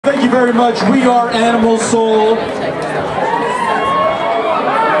Thank you very much. We are Animal Soul.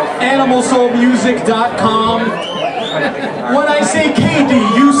 AnimalSoulMusic.com. When I say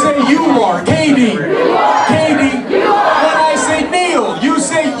KD, you say you are. KD. KD. When I say Neil, you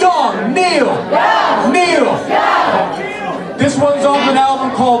say Young. Neil. Neil. This one's off an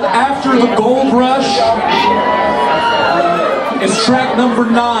album called After the Gold Rush. It's track number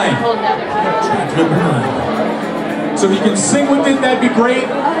 9. Track number 9. So if you can sing with it, that'd be great.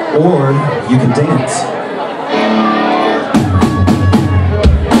 Or you can dance.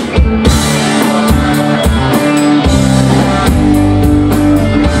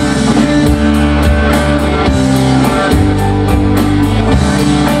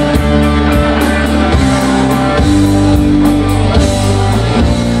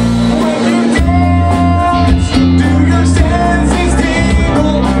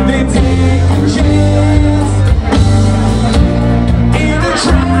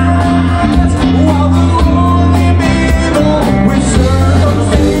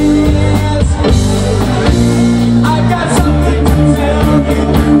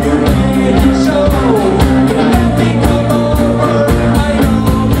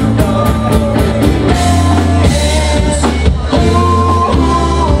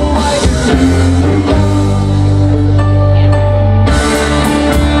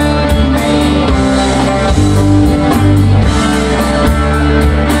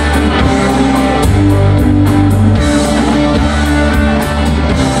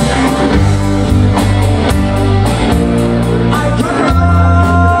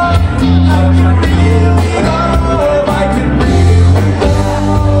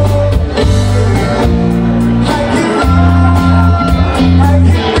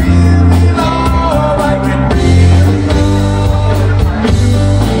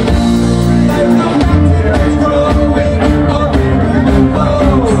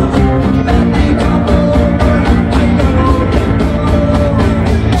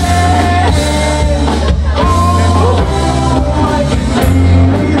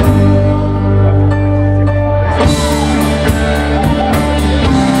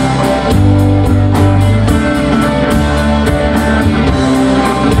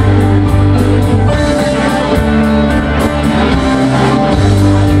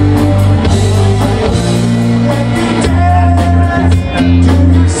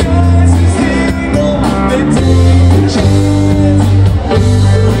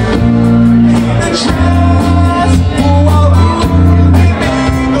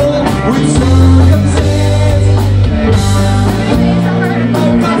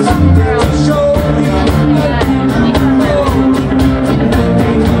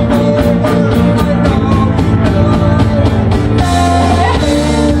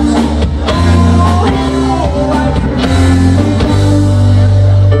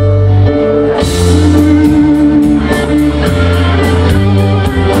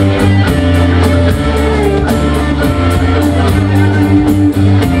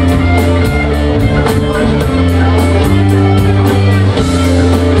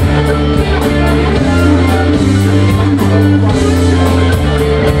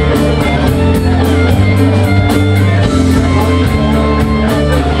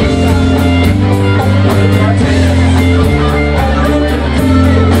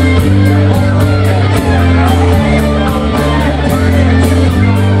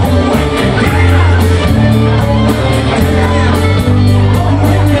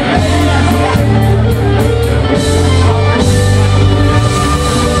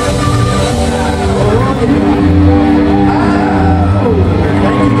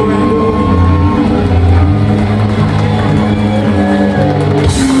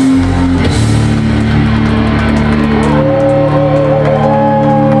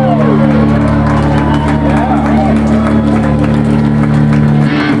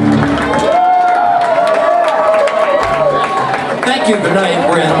 Thank you. Good night.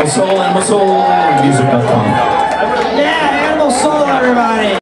 We're Animal Soul. AnimalSoulMusic.com. Yeah, Animal Soul, everybody.